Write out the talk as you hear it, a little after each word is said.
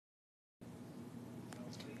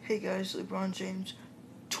Hey guys, LeBron James,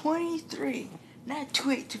 23, not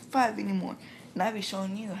 2825 anymore, and I'll be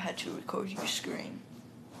showing you how to record your screen.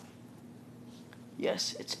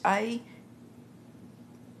 Yes, it's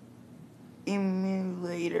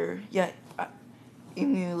emulator. Yeah,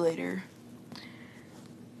 emulator.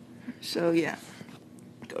 So yeah,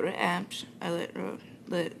 go to apps. Let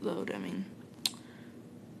it load.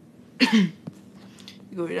 You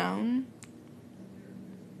go down.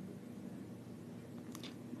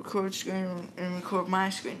 Record screen and record my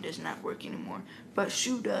screen does not work anymore, but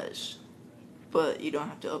Shoe does. But you don't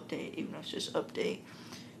have to update, even though it's just update.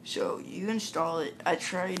 So you install it. I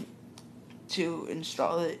tried to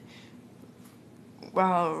install it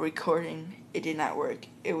while recording. It did not work.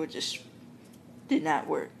 It would just did not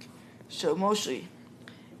work. So mostly,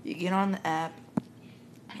 you get on the app.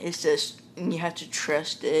 It says, and you have to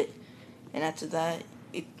trust it. And after that,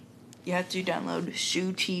 you have to download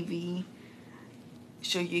Shoe TV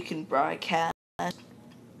so you can broadcast.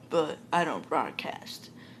 But I don't broadcast.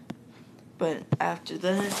 But after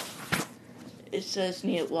that, it says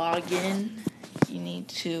you need to log in. You need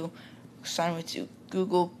to sign with to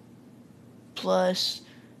Google Plus,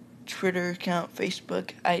 Twitter account,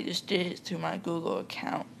 Facebook. I just did it through my Google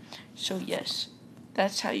account. So yes,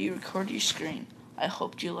 that's how you record your screen. I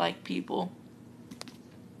hope you like, people.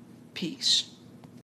 Peace.